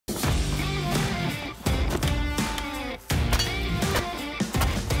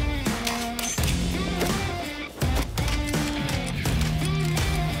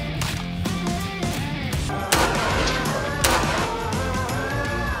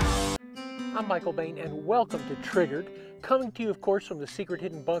I'm Michael Bain, and welcome to Triggered, coming to you, of course, from the secret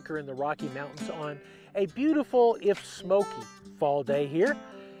hidden bunker in the Rocky Mountains on a beautiful, if smoky, fall day here.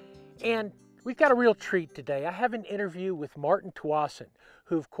 And we've got a real treat today. I have an interview with Martin Tuason,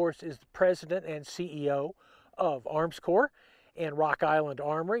 who, of course, is the president and CEO of ARMSCOR and Island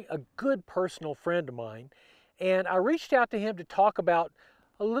Armory, a good personal friend of mine. And I reached out to him to talk about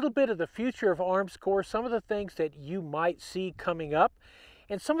a little bit of the future of ARMSCOR, some of the things that you might see coming up,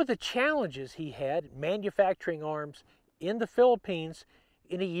 and some of the challenges he had manufacturing arms in the Philippines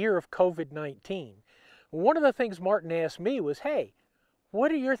in a year of COVID-19. One of the things Martin asked me was, hey,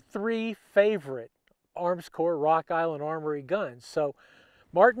 what are your 3 favorite ARMSCOR Rock Island Armory guns? So,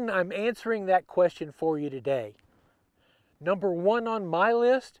 Martin, I'm answering that question for you today. Number 1 on my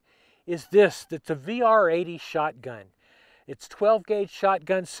list is this. It's a VR-80 shotgun. It's 12-gauge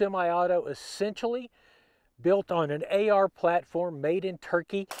shotgun semi-auto, essentially built on an AR platform made in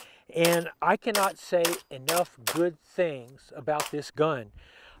Turkey, and I cannot say enough good things about this gun.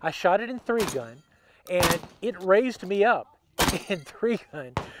 I shot it in 3-gun, and it raised me up in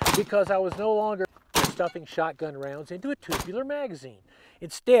 3-gun because I was no longer stuffing shotgun rounds into a tubular magazine.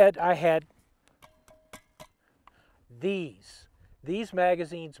 Instead, I had these. These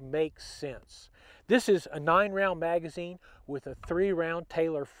magazines make sense. This is a 9-round magazine with a 3-round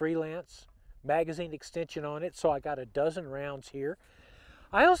Taylor Freelance magazine extension on it, so I got a dozen rounds here.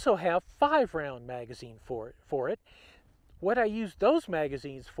 I also have 5-round magazine for it. What I use those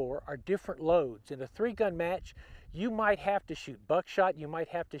magazines for are different loads. In a 3-gun match, you might have to shoot buckshot, you might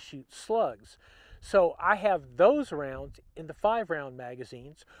have to shoot slugs. So I have those rounds in the 5-round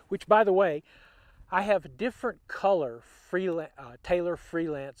magazines, which, by the way, I have different color Taylor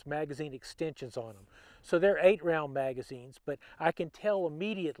Freelance magazine extensions on them. So they're 8-round magazines, but I can tell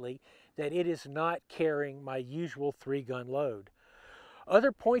immediately that it is not carrying my usual 3-gun load.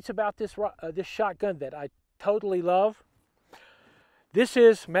 Other points about this shotgun that I totally love. This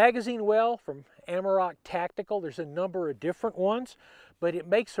is magazine well from Amarok Tactical. There's a number of different ones, but it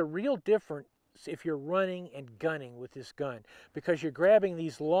makes a real difference if you're running and gunning with this gun, because you're grabbing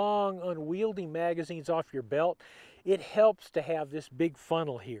these long, unwieldy magazines off your belt. It helps to have this big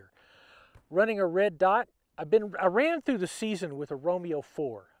funnel here. Running a red dot, I ran through the season with a Romeo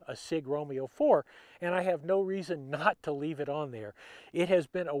 4, a SIG Romeo 4, and I have no reason not to leave it on there. It has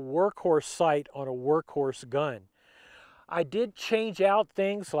been a workhorse sight on a workhorse gun. I did change out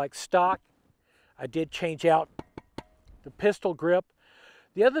things like stock. I did change out the pistol grip.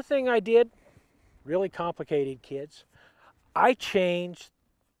 The other thing I did, really complicated, kids, I changed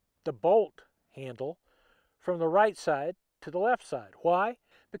the bolt handle from the right side to the left side. Why?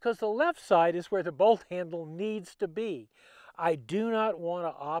 Because the left side is where the bolt handle needs to be. I do not want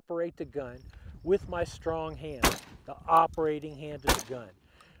to operate the gun with my strong hand, the operating hand of the gun.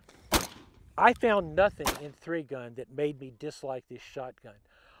 I found nothing in 3-gun that made me dislike this shotgun.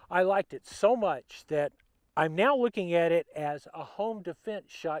 I liked it so much that I'm now looking at it as a home defense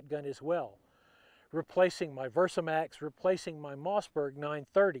shotgun as well, replacing my Versamax, replacing my Mossberg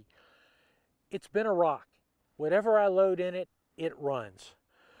 930. It's been a rock. Whatever I load in it, it runs.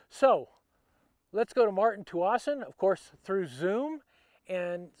 So, let's go to Martin Tuason, of course, through Zoom,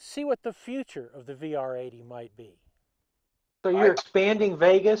 and see what the future of the VR-80 might be. So you're expanding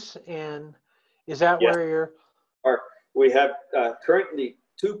Vegas, and is that where you're? We have currently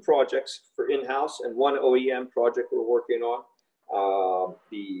 2 projects for in-house and 1 OEM project we're working on.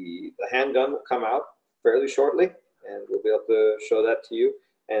 The handgun will come out fairly shortly, and we'll be able to show that to you.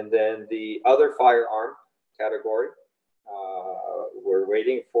 And then the other firearm category, we're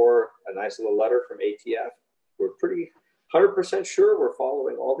waiting for a nice little letter from ATF. We're pretty 100% sure we're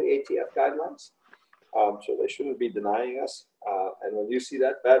following all the ATF guidelines, so they shouldn't be denying us. And when you see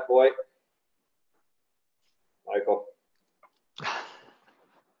that bad boy, Michael,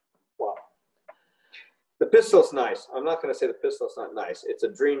 wow. The pistol's nice. I'm not going to say the pistol's not nice. It's a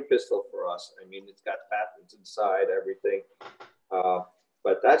dream pistol for us. I mean, it's got patents inside, everything.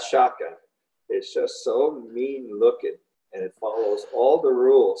 But that shotgun is just so mean looking, and it follows all the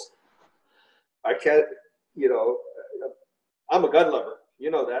rules. I can't, you know, I'm a gun lover.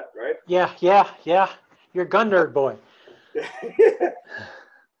 You know that, right? Yeah. You're a gun nerd boy.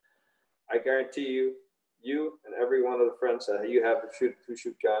 I guarantee you, you and every one of the friends that you have who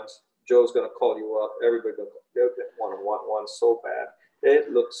shoot guns, Joe's going to call you up. Everybody will want one so bad.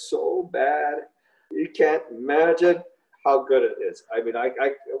 It looks so bad. You can't imagine how good it is. I mean,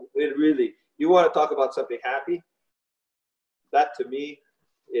 it really, you want to talk about something happy? That to me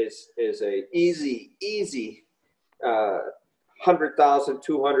is a easy 100,000,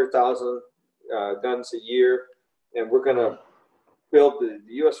 200,000 guns a year, and we're gonna build the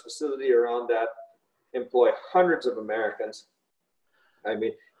U.S. facility around that, employ hundreds of Americans. I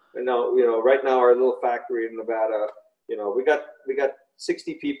mean, right now our little factory in Nevada, we got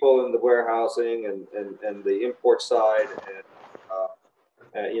 60 people in the warehousing and the import side,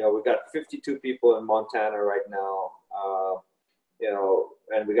 and we got 52 people in Montana right now.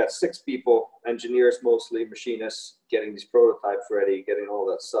 And we got 6 people, engineers mostly, machinists, getting these prototypes ready, getting all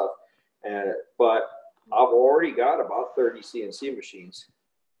that stuff. But I've already got about 30 CNC machines,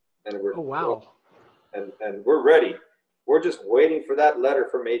 and we're and we're ready. We're just waiting for that letter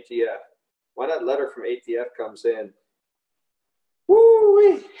from ATF. When that letter from ATF comes in,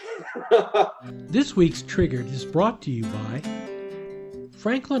 woo-wee! This week's Triggered is brought to you by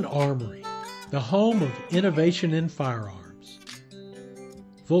Franklin Armory, the home of innovation in firearms.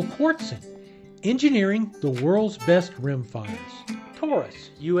 Volquartsen, engineering the world's best rimfires.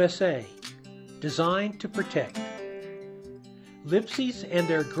 Taurus, USA, designed to protect. Lipsy's and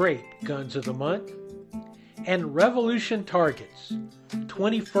their great Guns of the Month. And Revolution Targets,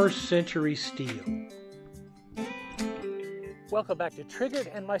 21st Century Steel. Welcome back to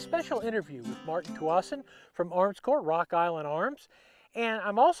Triggered and my special interview with Martin Tuason from ARMSCOR, Rock Island Arms. And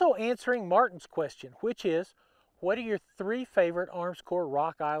I'm also answering Martin's question, which is, what are your 3 favorite ARMSCOR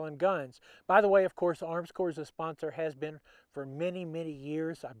Rock Island guns? By the way, of course, ARMSCOR is a sponsor, has been for many, many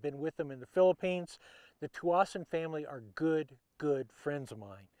years. I've been with them in the Philippines. The Tuason family are good friends of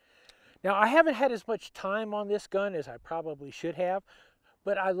mine. Now, I haven't had as much time on this gun as I probably should have,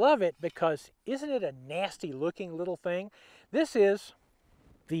 but I love it because isn't it a nasty looking little thing? This is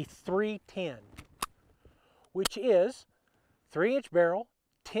the 310, which is 3-inch barrel,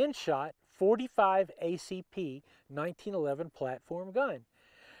 10-shot, 45 ACP 1911 platform gun.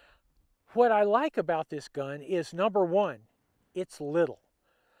 What I like about this gun is, number one, it's little.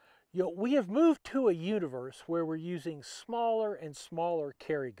 We have moved to a universe where we're using smaller and smaller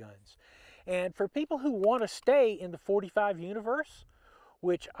carry guns. And for people who want to stay in the 45 universe,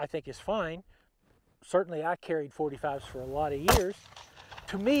 which I think is fine, certainly I carried 45s for a lot of years,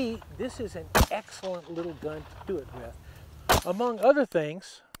 to me, this is an excellent little gun to do it with. Among other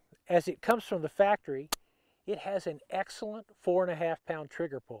things, as it comes from the factory, it has an excellent 4.5-pound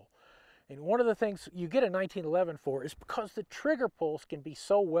trigger pull. And one of the things you get a 1911 for is because the trigger pulls can be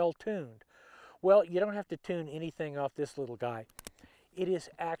so well tuned. Well, you don't have to tune anything off this little guy. It is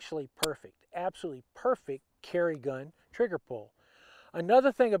actually perfect, absolutely perfect carry gun trigger pull.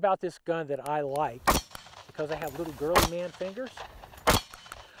 Another thing about this gun that I like, because I have little girly man fingers,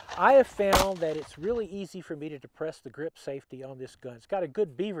 I have found that it's really easy for me to depress the grip safety on this gun. It's got a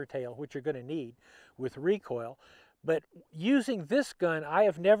good beaver tail, which you're going to need with recoil. But using this gun, I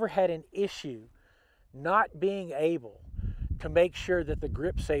have never had an issue not being able to make sure that the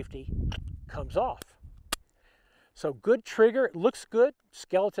grip safety comes off. So good trigger, it looks good,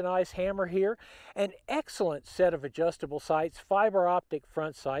 skeletonized hammer here, an excellent set of adjustable sights, fiber optic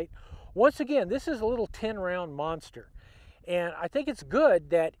front sight. Once again, this is a little 10-round monster. And I think it's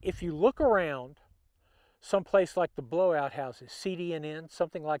good that if you look around someplace like the blowout houses, CD&N,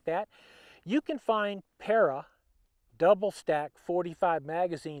 something like that, you can find para double stack 45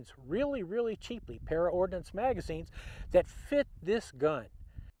 magazines really cheaply, para ordnance magazines that fit this gun.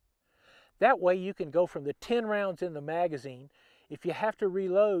 That way you can go from the 10 rounds in the magazine, if you have to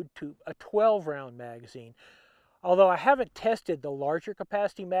reload, to a 12-round magazine. Although I haven't tested the larger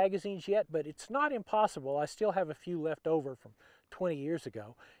capacity magazines yet, but it's not impossible. I still have a few left over from 20 years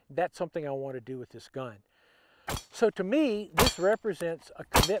ago. That's something I want to do with this gun. So to me, this represents a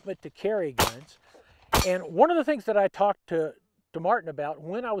commitment to carry guns. And one of the things that I talked to Martin about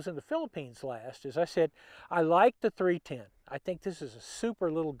when I was in the Philippines last is I said, I like the 310. I think this is a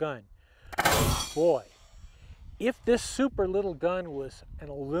super little gun. Boy, if this super little gun was an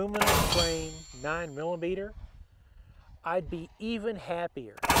aluminum frame 9mm, I'd be even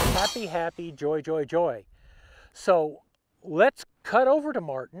happier. Happy, joy. So let's cut over to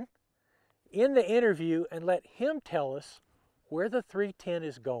Martin in the interview and let him tell us where the 310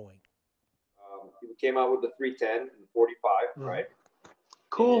 is going. We came out with the 310 and 45, right?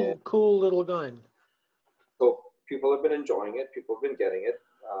 Cool little gun. So people have been enjoying it. People have been getting it.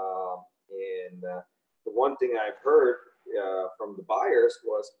 And the one thing I've heard from the buyers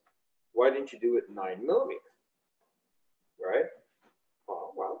was, why didn't you do it 9mm? Right?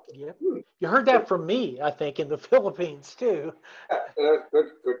 Oh, well. Yeah. You heard that from me, I think, in the Philippines too.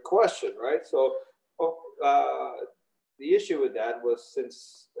 Good question, right? So the issue with that was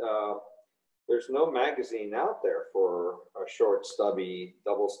since there's no magazine out there for a short, stubby,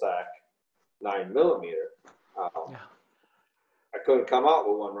 double stack 9mm. I couldn't come out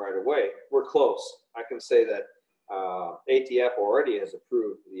with one right away. We're close. I can say that ATF already has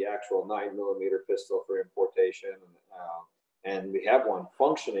approved the actual 9mm pistol for importation, and we have one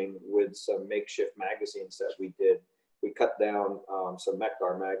functioning with some makeshift magazines that we did. We cut down some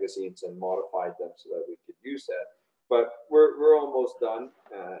MECR magazines and modified them so that we could use that. But we're almost done,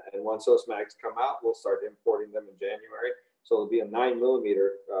 and once those mags come out, we'll start importing them in January. So it'll be a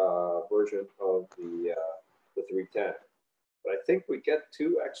 9mm version of the 310. But I think we get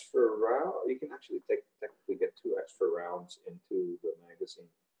 2 extra rounds. You can actually technically get 2 extra rounds into the magazine.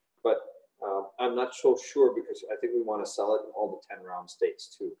 But I'm not so sure because I think we want to sell it in all the 10-round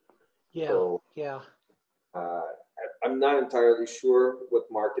states too. Yeah, so, yeah. I'm not entirely sure what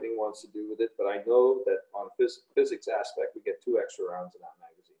marketing wants to do with it, but I know that on a physics aspect, we get 2 extra rounds in that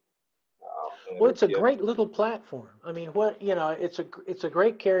magazine. Well, it's a great little platform. I mean, it's a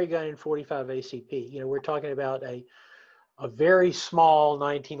great carry gun in 45 ACP. We're talking about a very small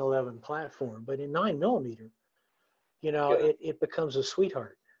 1911 platform, but in 9mm, it becomes a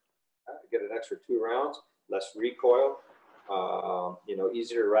sweetheart. Get an extra 2 rounds, less recoil,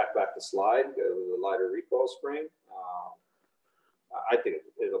 easier to rack back the slide with a lighter recoil spring. I think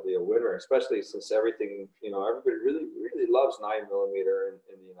it'll be a winner, especially since everybody really, really loves 9mm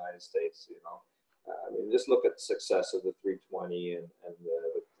in the United States. I mean, just look at the success of the 320 and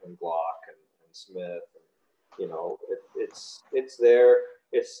Glock and Smith. It's there.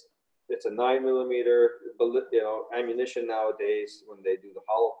 It's a 9mm. Ammunition nowadays when they do the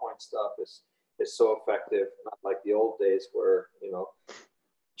hollow point stuff is so effective. Not like the old days where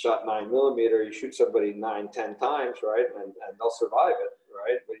shot 9mm, you shoot somebody 9-10 times, right, and they'll survive it,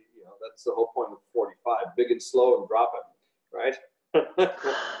 right? But that's the whole point of 45: big and slow and drop it, right?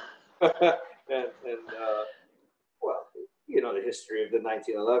 Well, the history of the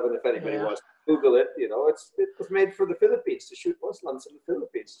 1911. If anybody wants to Google it, it was made for the Philippines to shoot Muslims in the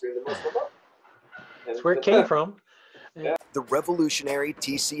Philippines during the Muslim War. That's where it came from. Yeah. The revolutionary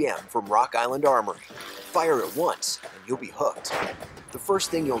TCM from Rock Island Armory. Fire it once and you'll be hooked. The first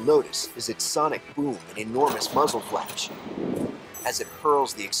thing you'll notice is its sonic boom and enormous muzzle flash as it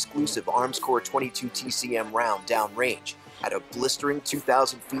hurls the exclusive ARMSCOR 22 TCM round downrange at a blistering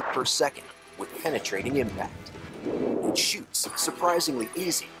 2,000 feet per second with penetrating impact. It shoots surprisingly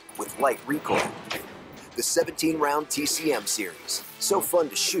easy with light recoil. The 17-round TCM series. So fun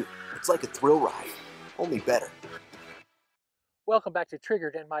to shoot, it's like a thrill ride, only better. Welcome back to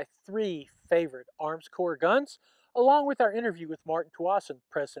Triggered and my 3 favorite ARMSCOR guns, along with our interview with Martin Tuason,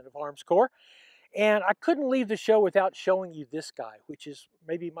 president of ARMSCOR. And I couldn't leave the show without showing you this guy, which is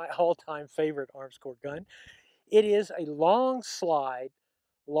maybe my all-time favorite ARMSCOR gun. It is a long slide,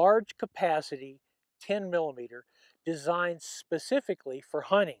 large capacity, 10mm, designed specifically for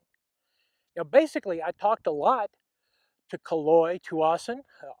hunting. Now, basically, I talked a lot to Kaloy Tuason,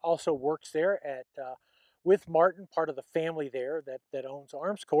 also works there with Martin, part of the family there that owns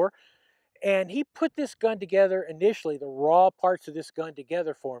ARMSCOR. And he put this gun together initially, the raw parts of this gun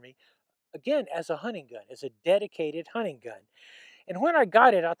together for me, again, as a hunting gun, as a dedicated hunting gun. And when I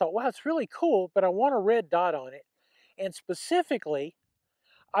got it, I thought, wow, it's really cool, but I want a red dot on it. And specifically,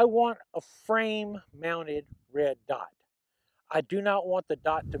 I want a frame-mounted red dot. I do not want the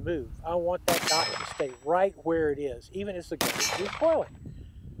dot to move. I want that dot to stay right where it is, even as the gun is recoiling.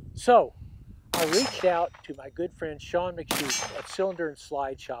 So I reached out to my good friend Sean McShue at Cylinder and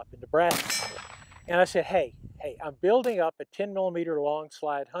Slide Shop in Nebraska. And I said, hey, I'm building up a 10mm long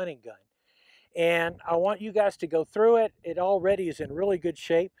slide hunting gun. And I want you guys to go through it. It already is in really good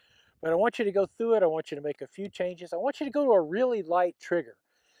shape, but I want you to go through it. I want you to make a few changes. I want you to go to a really light trigger.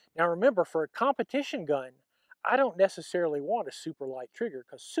 Now remember, for a competition gun, I don't necessarily want a super light trigger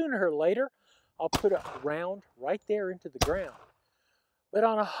because sooner or later, I'll put a round right there into the ground. But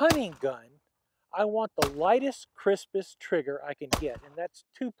on a hunting gun, I want the lightest, crispest trigger I can get, and that's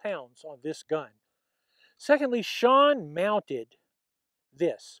 2 pounds on this gun. Secondly, Sean mounted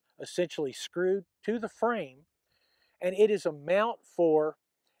this, essentially screwed to the frame, and it is a mount for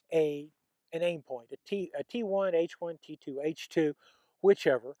an aim point, a T1, H1, T2, H2,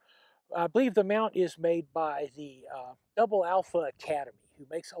 whichever. I believe the mount is made by the Double Alpha Academy, who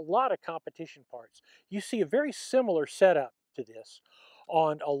makes a lot of competition parts. You see a very similar setup to this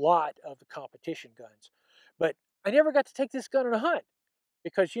on a lot of the competition guns. But I never got to take this gun on a hunt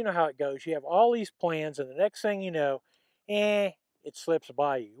because you know how it goes. You have all these plans and the next thing you know, it slips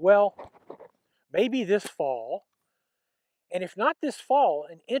by you. Well, maybe this fall, and if not this fall,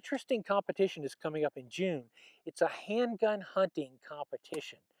 an interesting competition is coming up in June. It's a handgun hunting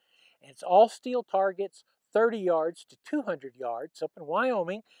competition. And it's all steel targets, 30 yards to 200 yards. Up in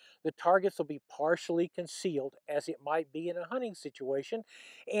Wyoming, the targets will be partially concealed, as it might be in a hunting situation,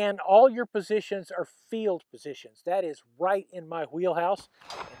 and all your positions are field positions. That is right in my wheelhouse,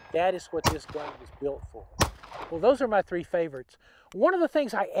 and that is what this gun was built for. Well, those are my three favorites. One of the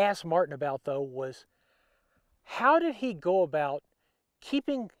things I asked Martin about, though, was how did he go about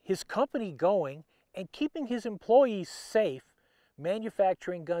keeping his company going and keeping his employees safe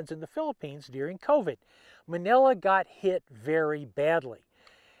manufacturing guns in the Philippines during COVID. Manila got hit very badly,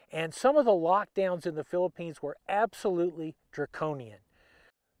 and some of the lockdowns in the Philippines were absolutely draconian.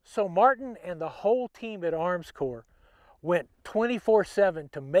 So Martin and the whole team at ARMSCOR went 24/7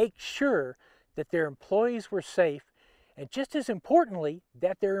 to make sure that their employees were safe, and just as importantly,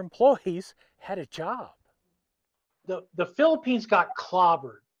 that their employees had a job. The Philippines got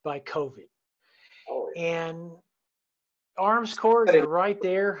clobbered by COVID. And ARMSCOR, you're right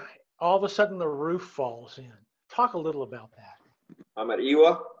there. All of a sudden, the roof falls in. Talk a little about that. I'm at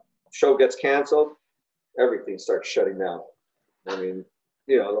Iwa. Show gets canceled. Everything starts shutting down. I mean,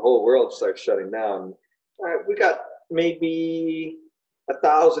 you know, the whole world starts shutting down. We got maybe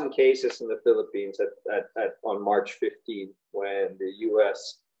 1,000 cases in the Philippines on March 15, when the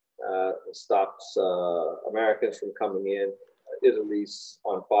U.S. Stops Americans from coming in. Italy's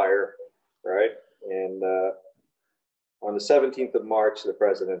on fire, right? And on the 17th of March, the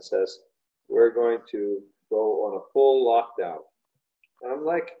president says, we're going to go on a full lockdown. And I'm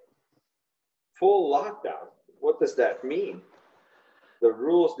like, full lockdown? What does that mean? The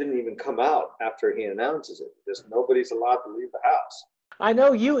rules didn't even come out after he announces it. Just nobody's allowed to leave the house. I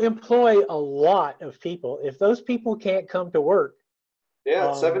know you employ a lot of people. If those people can't come to work.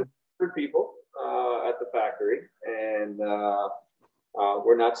 Yeah, 700 people at the factory. And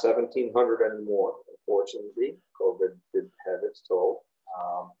we're not 1,700 anymore. Unfortunately, COVID did have its toll.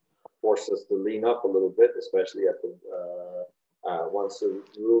 Forced us to lean up a little bit, especially at the once the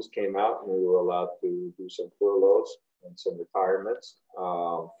rules came out and we were allowed to do some furloughs and some retirements.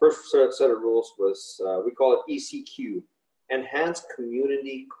 First set of rules was, we call it ECQ, Enhanced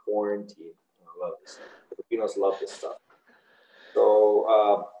Community Quarantine. I love this. Filipinos love this stuff.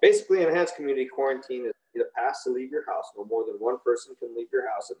 So basically, enhanced community quarantine is you get a pass to leave your house. No more than one person can leave your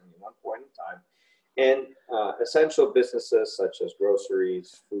house at any one point in time. And essential businesses such as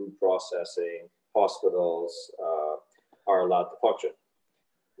groceries, food processing, hospitals are allowed to function.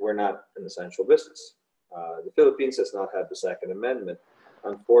 We're not an essential business. The Philippines has not had the Second Amendment.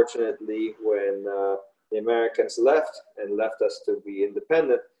 Unfortunately, when the Americans left and left us to be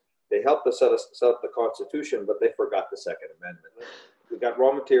independent, they helped us set up the Constitution, but they forgot the Second Amendment. We got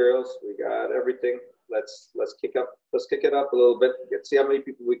raw materials, we got everything. Let's kick it up a little bit. See how many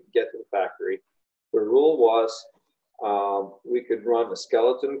people we can get to the factory. The rule was we could run a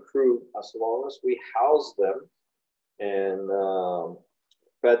skeleton crew as long as we housed them and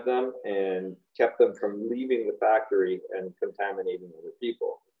fed them and kept them from leaving the factory and contaminating other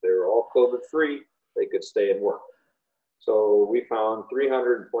people. If they were all COVID-free, they could stay and work. So we found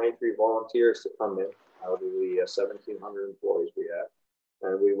 323 volunteers to come in out of the 1,700 employees we had.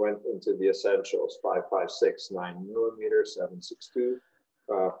 And we went into the essentials, 5.56, 9mm, 7.62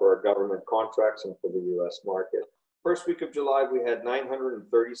 for our government contracts and for the U.S. market. First week of July, we had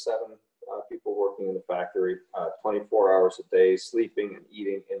 937 people working in the factory, 24 hours a day, sleeping and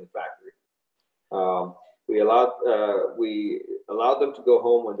eating in the factory. We allowed them to go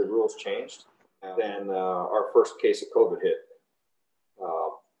home when the rules changed. Then our first case of COVID hit.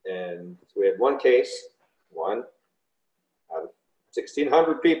 And so we had one case, one out of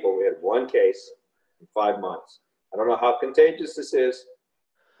 1,600 people, we had one case in 5 months. I don't know how contagious this is,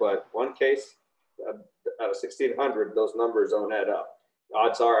 but one case out of 1,600, those numbers don't add up.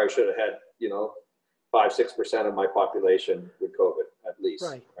 Odds are I should have had, 5-6% of my population with COVID at least.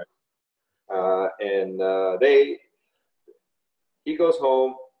 Right. He goes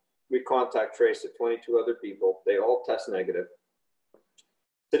home. We contact traced 22 other people. They all test negative.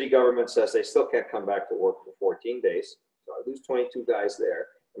 City government says they still can't come back to work for 14 days. So I lose 22 guys there.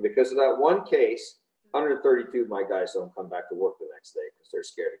 And because of that one case, 132 of my guys don't come back to work the next day because they're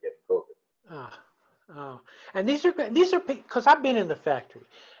scared of getting COVID. And these are because I've been in the factory,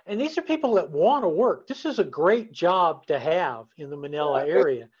 and these are people that want to work. This is a great job to have in the Manila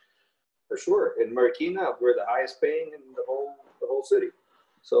area. For sure. In Marikina, we're the highest paying in the whole city.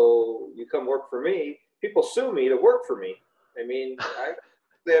 So you come work for me, people sue me to work for me. I mean,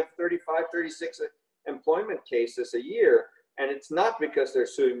 they have 35, 36 employment cases a year, and it's not because they're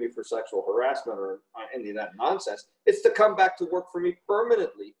suing me for sexual harassment or any of that nonsense. It's to come back to work for me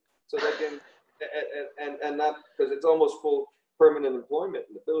permanently so they can, and not because it's almost full permanent employment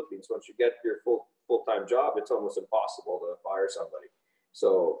in the Philippines once you get your full-time job, it's almost impossible to fire somebody.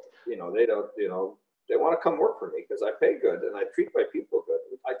 So, you know, they don't, you know, they want to come work for me because I pay good and I treat my people good.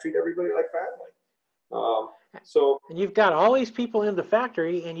 I treat everybody like family. And you've got all these people in the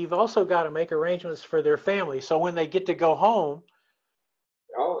factory, and you've also got to make arrangements for their families. So when they get to go home,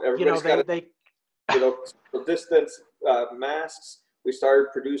 everybody's got to, you know, social distance, masks. We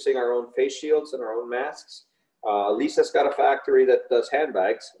started producing our own face shields and our own masks. Lisa's got a factory that does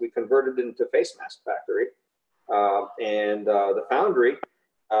handbags. We converted it into face mask factory. And the foundry,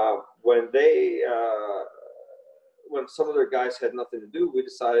 when some of their guys had nothing to do, we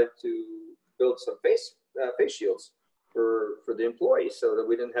decided to build some face shields for the employees so that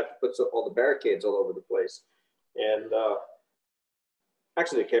we didn't have to put all the barricades all over the place. And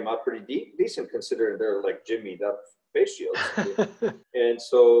actually, it came out pretty decent considering they're like jimmied up face shields. And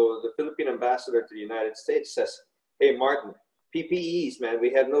so the Philippine ambassador to the United States says, "Hey, Martin, PPEs, man,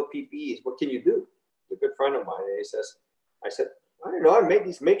 we have no PPEs. What can you do?" A good friend of mine, and he says, I said, "I don't know, I made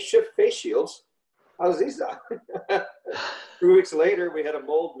these makeshift face shields. How's these done?" 2 weeks later, we had a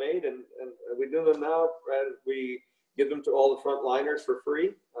mold made, and we do them now, and we give them to all the frontliners for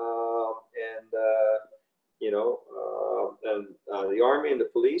free. The Army and the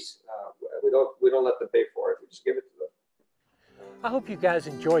police, we don't let them pay for it. We just give it to them. I hope you guys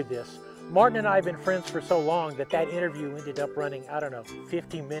enjoyed this. Martin and I have been friends for so long that interview ended up running, I don't know,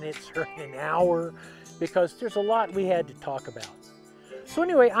 50 minutes or an hour, because there's a lot we had to talk about. So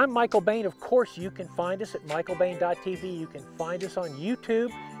anyway, I'm Michael Bain. Of course, you can find us at michaelbain.tv. You can find us on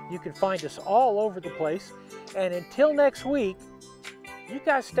YouTube. You can find us all over the place. And until next week, you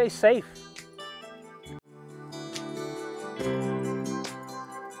guys stay safe.